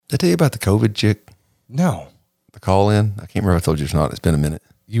Did I tell you about the COVID chick? No. The call in? I can't remember if I told you or not. It's been a minute.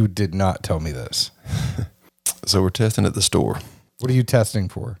 You did not tell me this. So we're testing at the store. What are you testing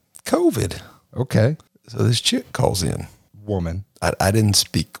for? COVID. Okay. So this chick calls in. Woman. I didn't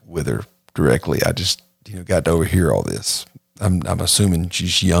speak with her directly. I just, got to overhear all this. I'm assuming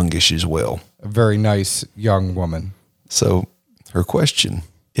she's youngish as well. A very nice young woman. So her question,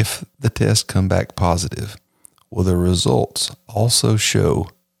 if the tests come back positive, will the results also show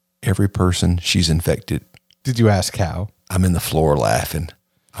every person she's infected? Did you ask how? I'm in the floor laughing.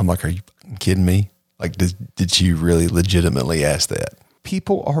 I'm like, are you kidding me? Like, did she really legitimately ask that?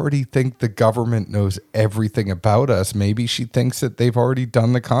 People already think the government knows everything about us. Maybe she thinks that they've already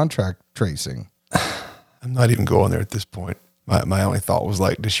done the contract tracing. I'm not even going there at this point. My only thought was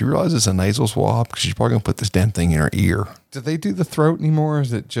like, does she realize it's a nasal swab? Because she's probably going to put this damn thing in her ear. Do they do the throat anymore, or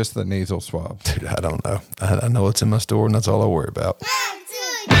is it just the nasal swab? Dude, I don't know. I know it's in my store, and that's all I worry about.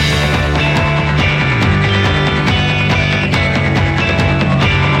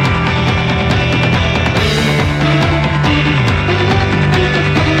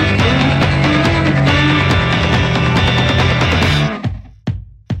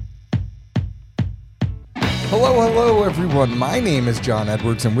 Hello, everyone. My name is John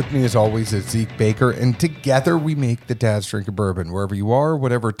Edwards, and with me, as always, is Zeke Baker, and together we make the Dad's Drinking Bourbon. Wherever you are,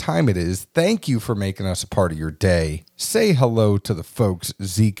 whatever time it is, thank you for making us a part of your day. Say hello to the folks,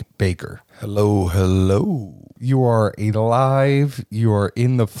 Zeke Baker. Hello. You are alive. You are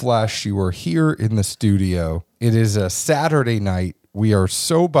in the flesh. You are here in the studio. It is a Saturday night. We are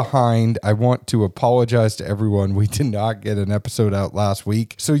so behind. I want to apologize to everyone. We did not get an episode out last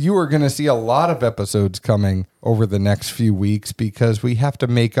week. So you are going to see a lot of episodes coming over the next few weeks because we have to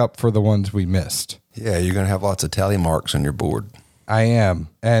make up for the ones we missed. Yeah, you're going to have lots of tally marks on your board. I am.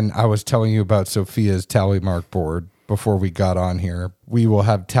 And I was telling you about Sophia's tally mark board before we got on here. We will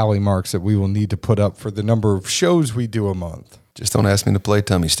have tally marks that we will need to put up for the number of shows we do a month. Just don't ask me to play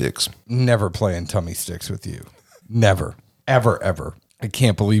tummy sticks. Never playing tummy sticks with you. Never. Ever. I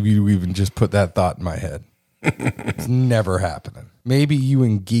can't believe you even just put that thought in my head. It's never happening. Maybe you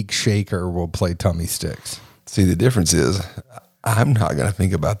and Geek Shaker will play tummy sticks. See, the difference is I'm not going to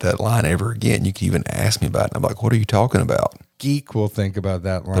think about that line ever again. You can even ask me about it. I'm like, what are you talking about? Geek will think about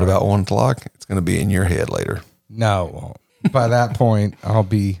that line. But about 1 o'clock, it's going to be in your head later. No, it won't. By that point, I'll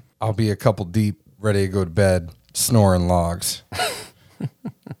be a couple deep, ready to go to bed, snoring logs.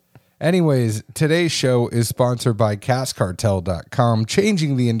 Anyways, today's show is sponsored by CaskCartel.com,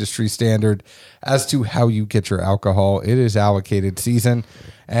 changing the industry standard as to how you get your alcohol. It is allocated season,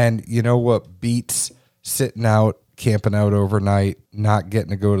 and you know what beats sitting out, camping out overnight, not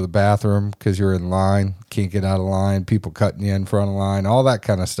getting to go to the bathroom because you're in line, can't get out of line, people cutting you in front of line, all that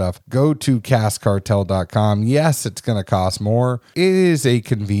kind of stuff. Go to CaskCartel.com. Yes, it's going to cost more. It is a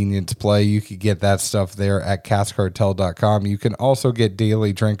convenience play. You could get that stuff there at CaskCartel.com. You can also get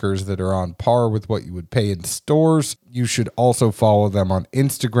daily drinkers that are on par with what you would pay in stores. You should also follow them on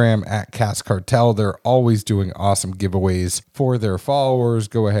Instagram at Cask Cartel. They're always doing awesome giveaways for their followers.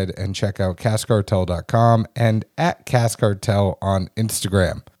 Go ahead and check out CaskCartel.com and at Cask Cartel on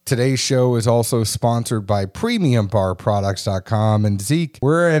Instagram. Today's show is also sponsored by PremiumBarProducts.com. And Zeke,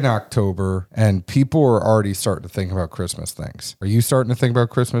 we're in October and people are already starting to think about Christmas things. Are you starting to think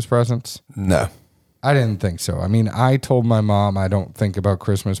about Christmas presents? No. I didn't think so. I mean, I told my mom I don't think about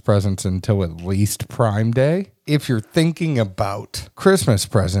Christmas presents until at least Prime Day. If you're thinking about Christmas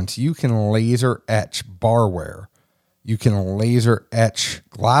presents, you can laser etch barware. You can laser etch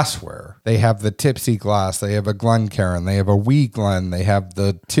glassware. They have the Tipsy glass. They have a Glencairn. They have a Wee Glen. They have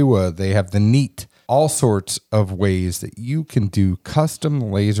the Tua. They have the Neat. All sorts of ways that you can do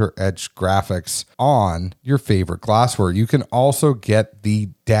custom laser etch graphics on your favorite glassware. You can also get the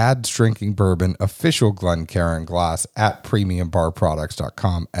Dad's Drinking Bourbon official Glencairn glass at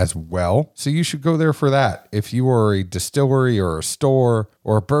PremiumBarProducts.com as well. So you should go there for that. If you are a distillery or a store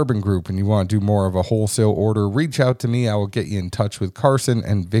or a bourbon group and you want to do more of a wholesale order, reach out to me. I will get you in touch with Carson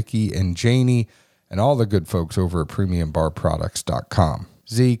and Vicky and Janie and all the good folks over at PremiumBarProducts.com.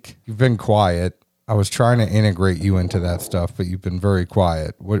 Zeke, you've been quiet. I was trying to integrate you into that stuff, but you've been very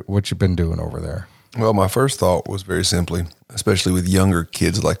quiet. What you been doing over there? Well, my first thought was very simply, especially with younger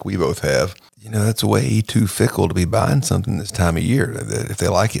kids like we both have, that's way too fickle to be buying something this time of year. If they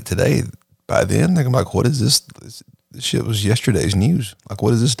like it today, by then they're going to be like, what is this? This shit was yesterday's news. Like,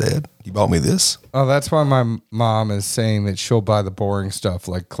 what is this, Dad? You bought me this? Oh, that's why my mom is saying that she'll buy the boring stuff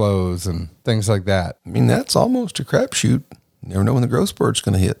like clothes and things like that. I mean, that's almost a crapshoot. Never know when the growth spurt's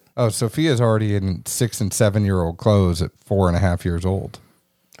going to hit. Oh, Sophia's already in 6 and 7 year old clothes at 4.5 years old.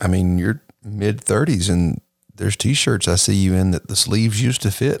 I mean, you're mid-30s and there's T-shirts I see you in that the sleeves used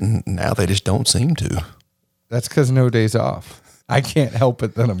to fit, and now they just don't seem to. That's because no days off. I can't help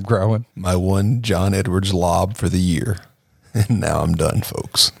it that I'm growing. My one John Edwards lob for the year. And now I'm done,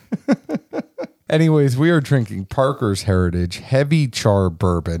 folks. Anyways, we are drinking Parker's Heritage Heavy Char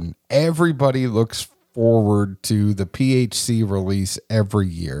Bourbon. Everybody looks forward to the PHC release every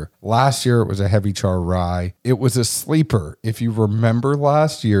year. Last year, it was a Heavy Char Rye. It was a sleeper. If you remember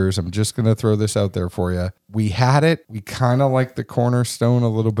last year's, I'm just going to throw this out there for you. We had it. We kind of liked the Cornerstone a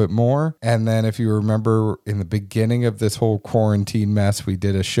little bit more. And then if you remember in the beginning of this whole quarantine mess, we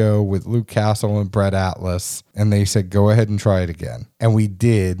did a show with Luke Castle and Brett Atlas, and they said, go ahead and try it again. And we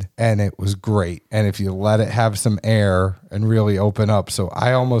did, and it was great. And if you let it have some air and really open up. So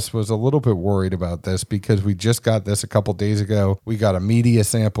I almost was a little bit worried about this because we just got this a couple days ago. We got a media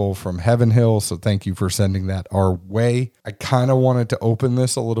sample from Heaven Hill. So thank you for sending that our way. I kind of wanted to open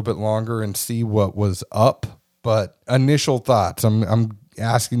this a little bit longer and see what was up. But initial thoughts, I'm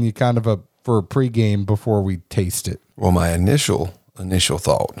asking you kind of for a pregame before we taste it. Well, my initial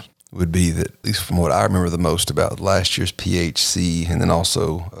thought would be that, at least from what I remember the most about last year's PHC and then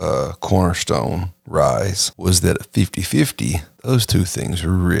also Cornerstone Rise, was that at 50-50, those two things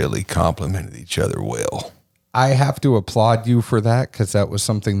really complemented each other well. I have to applaud you for that because that was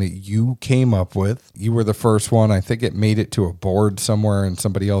something that you came up with. You were the first one. I think it made it to a board somewhere and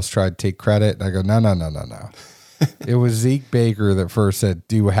somebody else tried to take credit. And I go, no. It was Zeke Baker that first said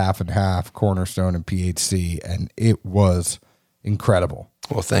do half and half, Cornerstone and PHC, and it was incredible.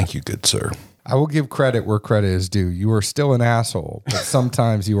 Well, thank you, good sir. I will give credit where credit is due. You are still an asshole, but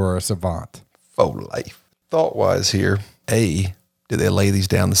sometimes you are a savant. For life. Thought-wise here, A, did they lay these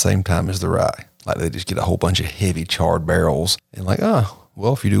down the same time as the rye? Like they just get a whole bunch of heavy charred barrels and like,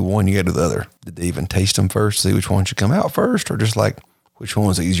 well, if you do one, you got to do the other. Did they even taste them first, see which one should come out first, or just like which one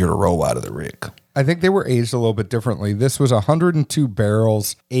was easier to roll out of the rick? I think they were aged a little bit differently. This was 102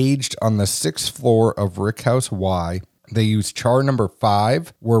 barrels aged on the 6th floor of Rickhouse Y. They used char number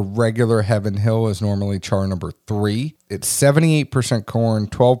 5, where regular Heaven Hill is normally char number 3. It's 78% corn,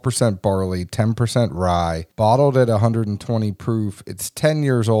 12% barley, 10% rye, bottled at 120 proof. It's 10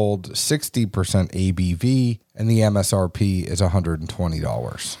 years old, 60% ABV, and the MSRP is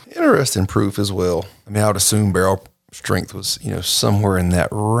 $120. Interesting proof as well. I mean, I would assume barrel strength was, somewhere in that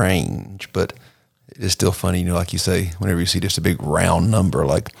range, but it is still funny, like you say, whenever you see just a big round number,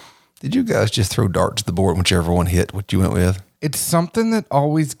 like, did you guys just throw darts at the board, whichever one hit what you went with? It's something that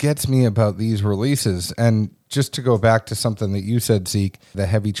always gets me about these releases. And just to go back to something that you said, Zeke, the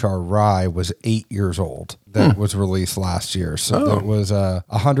Heavy Char Rye was 8 years old that was released last year. So that was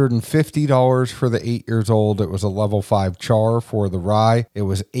 $150 for the 8 years old. It was a level 5 char for the rye. It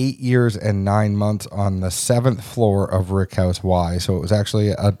was 8 years and 9 months on the 7th floor of Rickhouse Y. So it was actually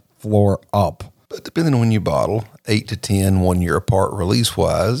a floor up. But depending on when you bottle, 8 to 10, 1 year apart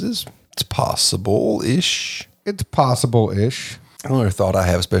release-wise, it's possible-ish. It's possible-ish. Another thought I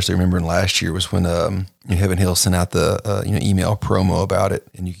have, especially remembering last year, was when Heaven Hill sent out the email promo about it,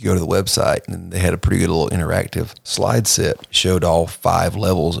 and you could go to the website, and they had a pretty good little interactive slide set, showed all 5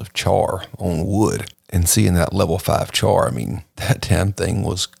 levels of char on wood. And seeing that level 5 char, I mean, that damn thing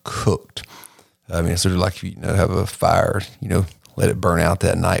was cooked. I mean, it's sort of like you have a fire, let it burn out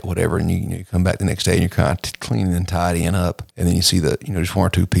that night, whatever, and you come back the next day and you're kind of cleaning and tidying up, and then you see that just 1 or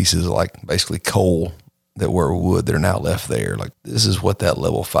 2 pieces of like basically coal that were wood that are now left there. Like, this is what that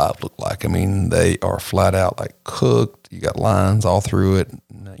level 5 looked like. I mean, they are flat out like cooked. You got lines all through it,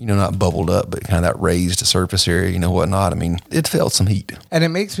 not bubbled up, but kind of that raised surface area, whatnot. I mean, it felt some heat. And it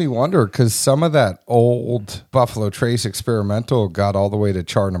makes me wonder because some of that old Buffalo Trace experimental got all the way to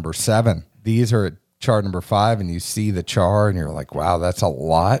char number 7. These are at char number 5, and you see the char and you're like, wow, that's a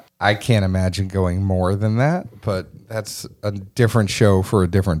lot. I can't imagine going more than that, but that's a different show for a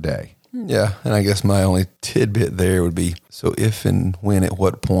different day. Yeah, and I guess my only tidbit there would be, so if and when, at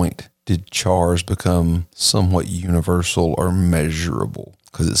what point did chars become somewhat universal or measurable?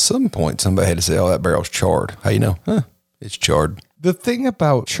 Because at some point, somebody had to say, that barrel's charred. How you know? It's charred. The thing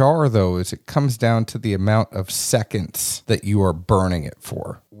about char, though, is it comes down to the amount of seconds that you are burning it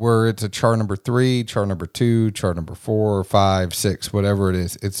for. Where it's a char number 3, char number 2, char number 4, 5, 6, whatever it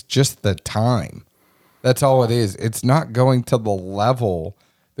is. It's just the time. That's all it is. It's not going to the level.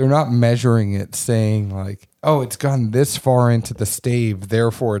 They're not measuring it saying like, oh, it's gone this far into the stave,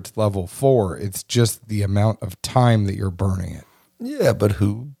 therefore it's level 4. It's just the amount of time that you're burning it. Yeah, but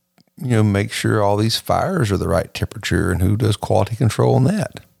who, make sure all these fires are the right temperature, and who does quality control on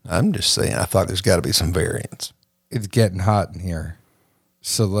that? I'm just saying, I thought there's got to be some variance. It's getting hot in here.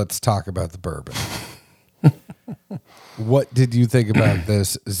 So let's talk about the bourbon. What did you think about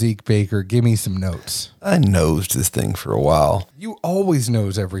this, Zeke Baker? Give me some notes. I nosed this thing for a while. You always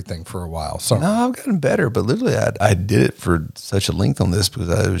knows everything for a while. Sorry. No, I've gotten better, but literally I did it for such a length on this because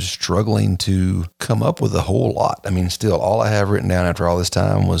I was struggling to come up with a whole lot. I mean, still, all I have written down after all this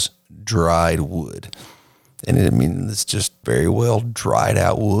time was dried wood. And it's just very well dried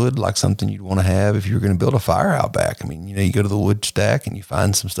out wood, like something you'd want to have if you were going to build a fire out back. I mean, you go to the wood stack and you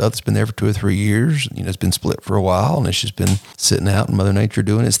find some stuff that's been there for 2 or 3 years. It's been split for a while and it's just been sitting out in Mother Nature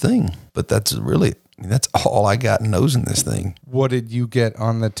doing its thing. But that's all I got nosing this thing. What did you get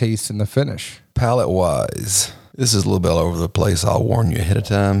on the taste and the finish? Palate wise, this is a little bit all over the place. I'll warn you ahead of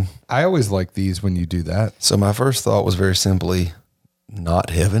time. I always like these when you do that. So my first thought was very simply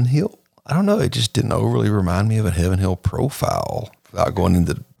not Heaven Hill. I don't know. It just didn't overly remind me of a Heaven Hill profile. Without going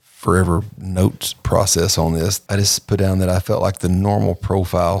into forever notes process on this, I just put down that I felt like the normal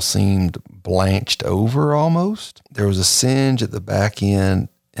profile seemed blanched over almost. There was a singe at the back end,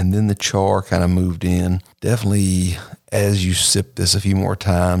 and then the char kind of moved in. Definitely, as you sip this a few more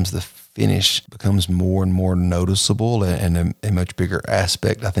times, the finish becomes more and more noticeable and a much bigger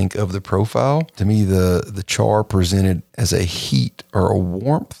aspect, I think, of the profile. To me, the char presented as a heat or a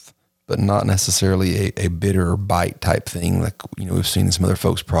warmth, but not necessarily a bitter bite type thing like we've seen in some other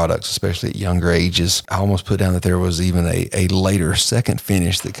folks' products, especially at younger ages. I almost put down that there was even a later second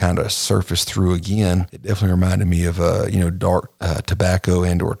finish that kind of surfaced through again. It definitely reminded me of dark tobacco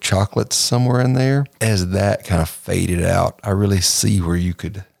and or chocolates somewhere in there. As that kind of faded out, I really see where you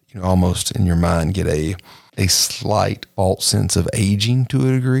could almost in your mind get a slight false sense of aging to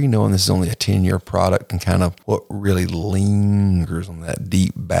a degree, knowing this is only a 10-year product and kind of what really lingers on that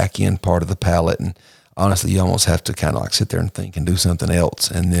deep back end part of the palate. And honestly, you almost have to kind of like sit there and think and do something else.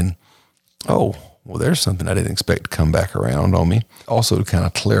 And then, oh, well, there's something I didn't expect to come back around on me. Also, to kind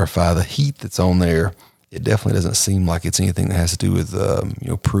of clarify the heat that's on there, it definitely doesn't seem like it's anything that has to do with,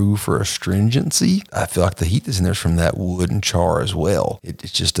 proof or astringency. I feel like the heat that's in there is from that wood and char as well.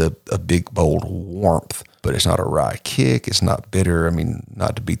 It's just a big, bold warmth, but it's not a rye kick. It's not bitter.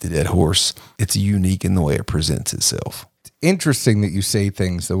 Not to beat the dead horse. It's unique in the way it presents itself. It's interesting that you say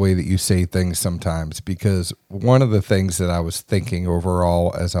things the way that you say things sometimes, because one of the things that I was thinking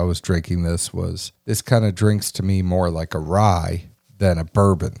overall as I was drinking this was this kind of drinks to me more like a rye than a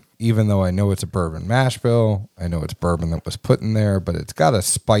bourbon. Even though I know it's a bourbon mash bill, I know it's bourbon that was put in there, but it's got a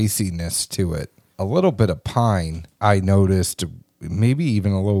spiciness to it. A little bit of pine, I noticed, maybe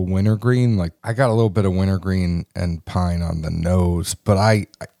even a little wintergreen. Like I got a little bit of wintergreen and pine on the nose, but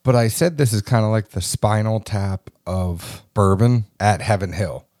I said this is kind of like the Spinal Tap of bourbon at Heaven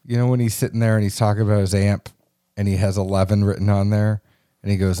Hill. When he's sitting there and he's talking about his amp and he has 11 written on there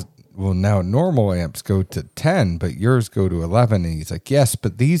and he goes, well, now normal amps go to 10, but yours go to 11. And he's like, yes,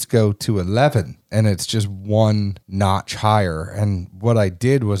 but these go to 11. And it's just one notch higher. And what I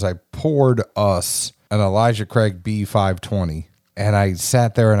did was I poured us an Elijah Craig B520. And I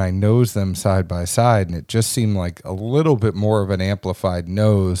sat there and I nosed them side by side. And it just seemed like a little bit more of an amplified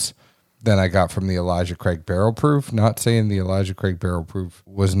nose than I got from the Elijah Craig Barrel Proof. Not saying the Elijah Craig Barrel Proof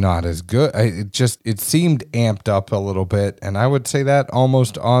was not as good. It seemed amped up a little bit. And I would say that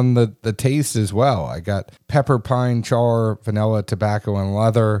almost on the taste as well. I got pepper, pine, char, vanilla, tobacco, and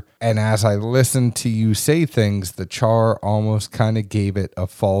leather. And as I listened to you say things, the char almost kind of gave it a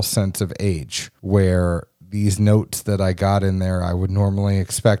false sense of age, where these notes that I got in there, I would normally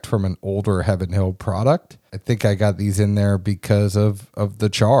expect from an older Heaven Hill product. I think I got these in there because of the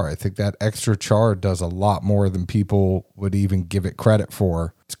char. I think that extra char does a lot more than people would even give it credit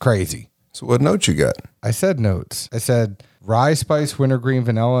for. It's crazy. So what notes you got? I said notes. I said rye, spice, wintergreen,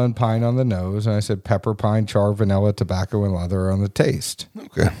 vanilla, and pine on the nose. And I said pepper, pine, char, vanilla, tobacco, and leather on the taste.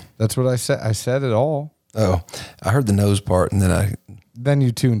 Okay. That's what I said. I said it all. Oh, I heard the nose part, and then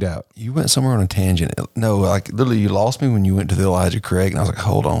you tuned out. You went somewhere on a tangent. No, like literally you lost me when you went to the Elijah Craig, and I was like,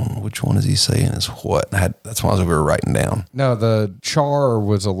 hold on, which one is he saying is what? And that's why I was over writing down. No, the char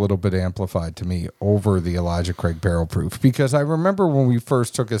was a little bit amplified to me over the Elijah Craig Barrel Proof, because I remember when we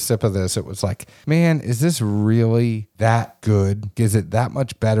first took a sip of this, it was like, man, is this really that good? Is it that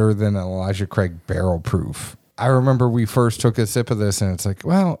much better than an Elijah Craig Barrel Proof? I remember we first took a sip of this, and it's like,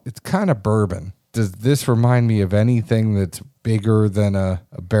 well, it's kind of bourbon. Does this remind me of anything that's bigger than a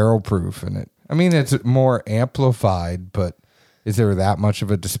barrel proof? And it's more amplified, but is there that much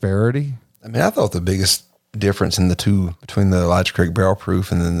of a disparity? I thought the biggest difference in the two between the Elijah Craig Barrel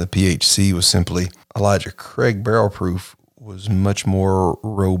Proof and then the PHC was simply Elijah Craig Barrel Proof was much more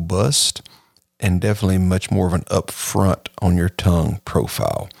robust and definitely much more of an upfront on your tongue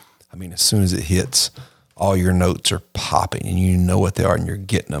profile. As soon as it hits, all your notes are popping and you know what they are and you're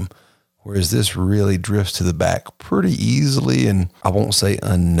getting them. Whereas this really drifts to the back pretty easily, and I won't say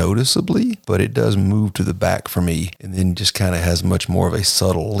unnoticeably, but it does move to the back for me, and then just kind of has much more of a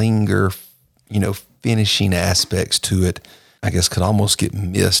subtle linger, finishing aspects to it. I guess could almost get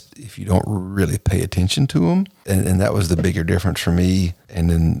missed if you don't really pay attention to them. And that was the bigger difference for me. And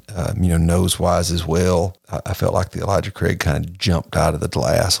then, nose-wise as well, I felt like the Elijah Craig kind of jumped out of the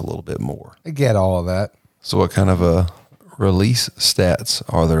glass a little bit more. I get all of that. So what kind of release stats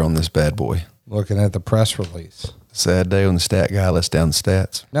are there on this bad boy? Looking at the press release. Sad day on the stat guy. Let's down the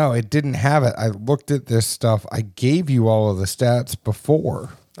stats. No, it didn't have it. I looked at this stuff. I gave you all of the stats before.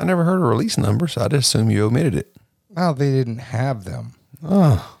 I never heard a release number, so I just assume you omitted it. Well, they didn't have them.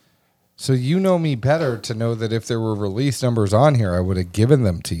 Oh. So you know me better to know that if there were release numbers on here, I would have given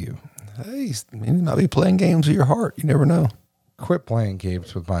them to you. Hey, you might be playing games with your heart. You never know. Quit playing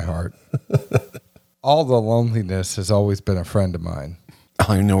games with my heart. All the loneliness has always been a friend of mine. I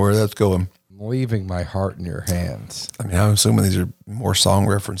don't even know where that's going. I'm leaving my heart in your hands. I mean, I'm assuming these are more song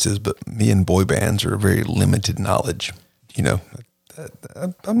references, but me and boy bands are very limited knowledge.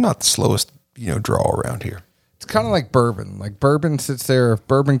 I'm not the slowest, draw around here. It's kind of like Bourbon. Like Bourbon sits there. If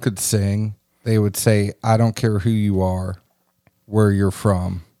Bourbon could sing, they would say, I don't care who you are, where you're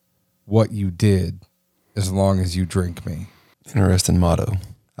from, what you did, as long as you drink me. Interesting motto.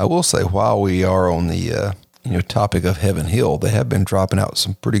 I will say, while we are on the topic of Heaven Hill, they have been dropping out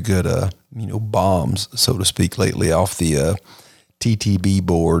some pretty good bombs, so to speak, lately off the TTB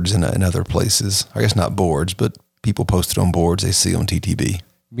boards and other places. I guess not boards, but people posted on boards they see on TTB. You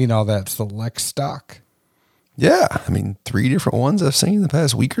mean all that select stock? Yeah, I mean, 3 different ones I've seen in the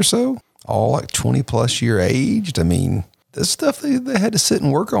past week or so, all like 20 plus year aged. I mean, this stuff they had to sit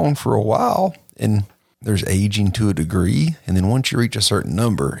and work on for a while, and there's aging to a degree. And then once you reach a certain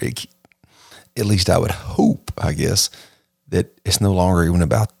number, at least I would hope, I guess, that it's no longer even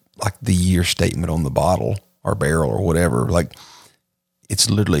about like the year statement on the bottle or barrel or whatever. Like, it's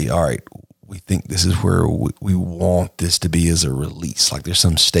literally, all right, we think this is where we want this to be as a release. Like, there's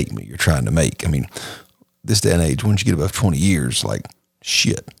some statement you're trying to make. I mean, this day and age, once you get above 20 years, like,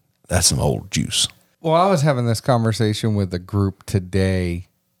 shit, that's some old juice. Well, I was having this conversation with a group today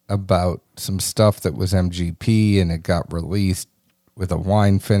about some stuff that was MGP, and it got released with a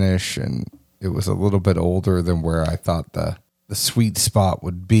wine finish, and it was a little bit older than where I thought the sweet spot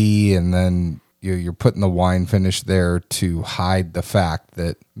would be. And then you're putting the wine finish there to hide the fact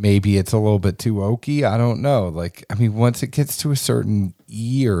that maybe it's a little bit too oaky. I don't know. Like, I mean, once it gets to a certain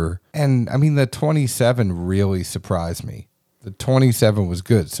year, and I mean, the 27 really surprised me. The 27 was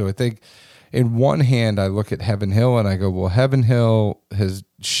good. So I think in one hand, I look at Heaven Hill and I go, well, Heaven Hill has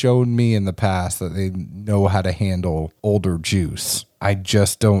shown me in the past that they know how to handle older juice. I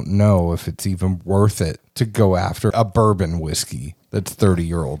just don't know if it's even worth it to go after a bourbon whiskey that's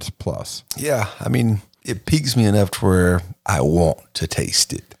 30-year-olds plus. Yeah, I mean, it piques me enough to where I want to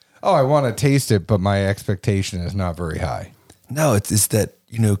taste it. Oh, I want to taste it, but my expectation is not very high. No, it's that,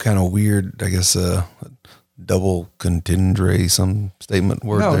 kind of weird, I guess, double contendre, some statement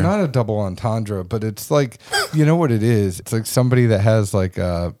word No, there. not a double entendre, but it's like, you know what it is? It's like somebody that has like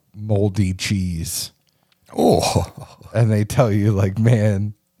a moldy cheese. Oh. And they tell you like,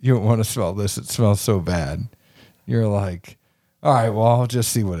 man, you don't want to smell this. It smells so bad. You're like, all right, well, I'll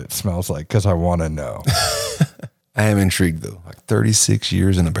just see what it smells like because I want to know. I am intrigued, though. Like 36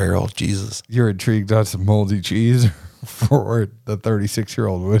 years in a barrel. Jesus. You're intrigued on some moldy cheese for the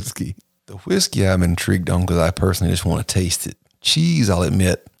 36-year-old whiskey. The whiskey I'm intrigued on because I personally just want to taste it. Cheese, I'll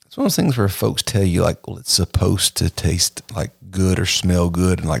admit, it's one of those things where folks tell you, like, well, it's supposed to taste like good or smell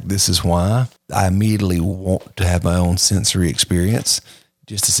good, and like, this is why. I immediately want to have my own sensory experience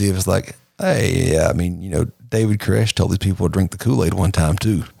just to see if it's like, hey, yeah, I mean, David Koresh told these people to drink the Kool-Aid one time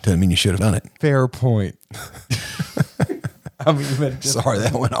too. Doesn't mean you should have done it. Fair point. I mean, sorry,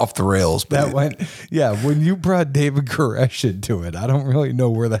 that went off the rails. But when you brought David Koresh into it, I don't really know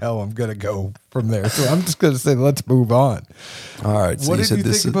where the hell I'm going to go from there. So I'm just going to say, let's move on. All right. So what did you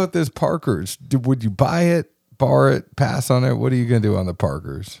think about this Parker's? Would you buy it, bar it, pass on it? What are you going to do on the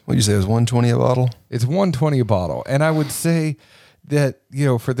Parker's? What did you say? It was $120 a bottle? It's $120 a bottle. And I would say that,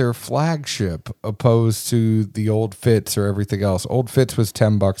 for their flagship, opposed to the Old Fitz or everything else, Old Fitz was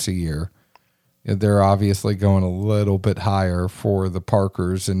 $10 a year. They're obviously going a little bit higher for the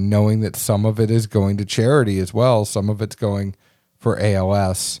Parkers, and knowing that some of it is going to charity as well. Some of it's going for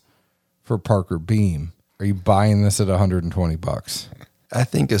ALS for Parker Beam. Are you buying this at $120? I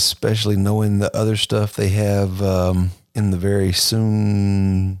think especially knowing the other stuff they have in the very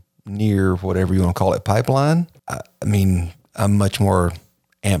soon near whatever you want to call it pipeline. I mean, I'm much more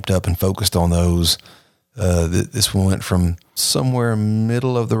amped up and focused on those This one went from somewhere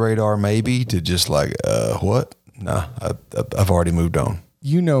middle of the radar maybe to just like, what? Nah, I've already moved on.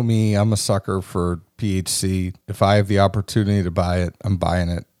 You know me, I'm a sucker for PHC. If I have the opportunity to buy it, I'm buying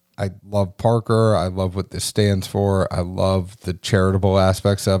it. I love Parker. I love what this stands for. I love the charitable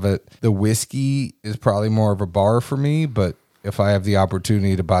aspects of it. The whiskey is probably more of a bar for me, but if I have the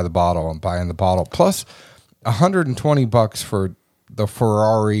opportunity to buy the bottle, I'm buying the bottle. Plus $120 for the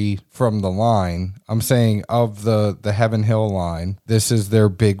Ferrari from the line. I'm saying of the Heaven Hill line, this is their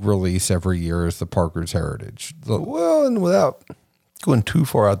big release every year is the Parker's Heritage. Well, and without going too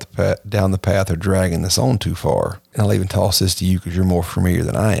far out down the path or dragging this on too far, and I'll even toss this to you because you're more familiar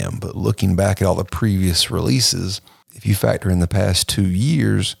than I am, but looking back at all the previous releases, if you factor in the past 2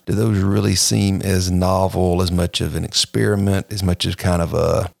 years, do those really seem as novel, as much of an experiment, as much as kind of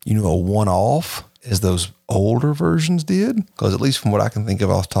a one-off as those older versions did? Because at least from what I can think of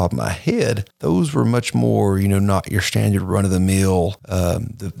off the top of my head, those were much more, not your standard run-of-the-mill.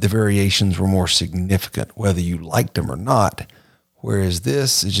 The variations were more significant, whether you liked them or not. Whereas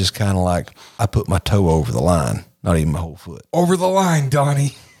this is just kind of like, I put my toe over the line, not even my whole foot. Over the line,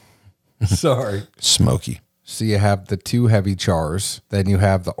 Donnie. Sorry. Smoky. So you have the 2 heavy chars, then you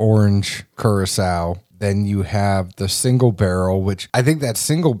have the orange Curacao, then you have the single barrel, which I think that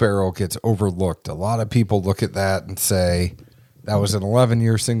single barrel gets overlooked. A lot of people look at that and say, that was an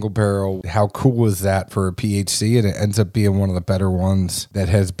 11-year single barrel. How cool is that for a PHC? And it ends up being one of the better ones that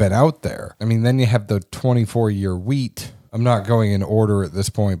has been out there. I mean, then you have the 24-year wheat. I'm not going in order at this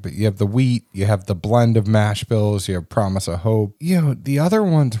point, but you have the wheat, you have the blend of mash bills, you have Promise of Hope. The other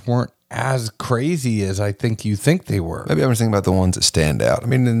ones weren't as crazy as I think you think they were. Maybe I'm just thinking about the ones that stand out. I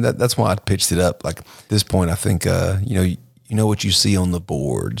mean, and that's why I pitched it up. Like at this point, I think, you know what you see on the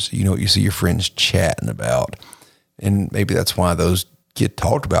boards, you know what you see your friends chatting about. And maybe that's why those get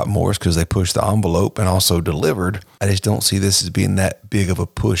talked about more, is because they push the envelope and also delivered. I just don't see this as being that big of a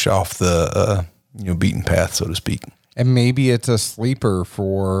push off the, beaten path, so to speak. And maybe it's a sleeper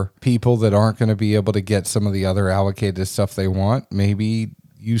for people that aren't going to be able to get some of the other allocated stuff they want. Maybe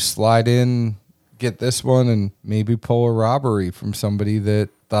you slide in, get this one, and maybe pull a robbery from somebody that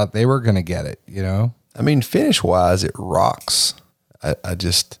thought they were going to get it, I mean, finish-wise, it rocks. I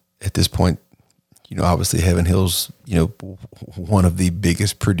just, at this point, obviously Heaven Hill's, one of the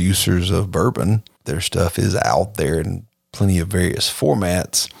biggest producers of bourbon. Their stuff is out there in plenty of various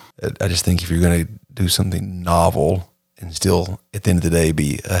formats. I just think if you're going to do something novel and still, at the end of the day,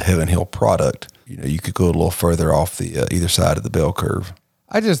 be a Heaven Hill product, you could go a little further off the either side of the bell curve.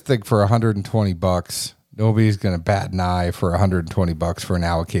 I just think for $120, nobody's going to bat an eye for $120 for an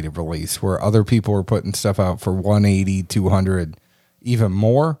allocated release, where other people are putting stuff out for $180, $200, even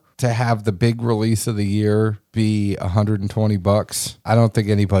more. To have the big release of the year be $120, I don't think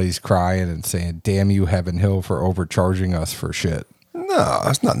anybody's crying and saying, damn you, Heaven Hill, for overcharging us for shit. No,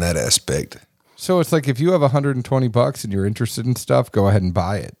 it's not in that aspect. So it's like, if you have $120 and you're interested in stuff, go ahead and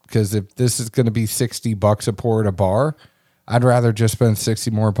buy it. Because if this is going to be $60 a pour at a bar, I'd rather just spend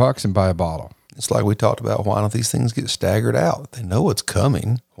 $60 more and buy a bottle. It's like we talked about, why don't these things get staggered out? They know it's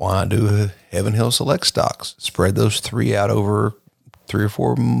coming. Why not do Heaven Hill Select stocks? Spread those 3 out over 3 or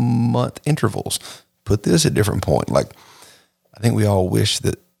 4 month intervals. Put this at different point. Like, I think we all wish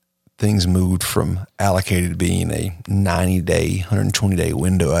that things moved from allocated being a 90-day, 120-day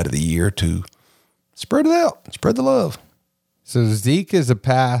window out of the year to spread it out, spread the love. So Zeke is a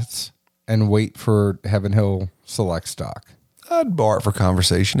pass and wait for Heaven Hill Select stock. I'd bar it for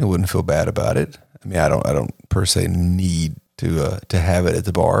conversation. I wouldn't feel bad about it. I mean, I don't per se need to have it at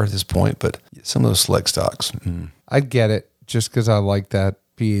the bar at this point, but some of those select stocks. I'd get it just because I like that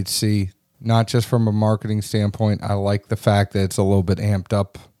PHC, not just from a marketing standpoint. I like the fact that it's a little bit amped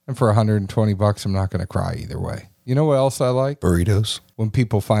up, and for $120, I'm not going to cry either way. You know what else I like? Burritos. When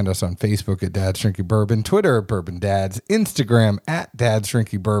people find us on Facebook at Dad's Drinking Bourbon, Twitter at Bourbon Dads, Instagram at Dad's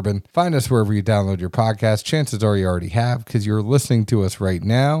Drinking Bourbon. Find us wherever you download your podcast. Chances are you already have, because you're listening to us right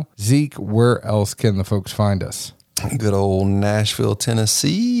now. Zeke, where else can the folks find us? Good old Nashville,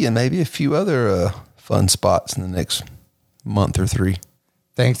 Tennessee, and maybe a few other fun spots in the next month or 3.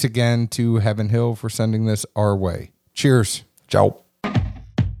 Thanks again to Heaven Hill for sending this our way. Cheers. Ciao.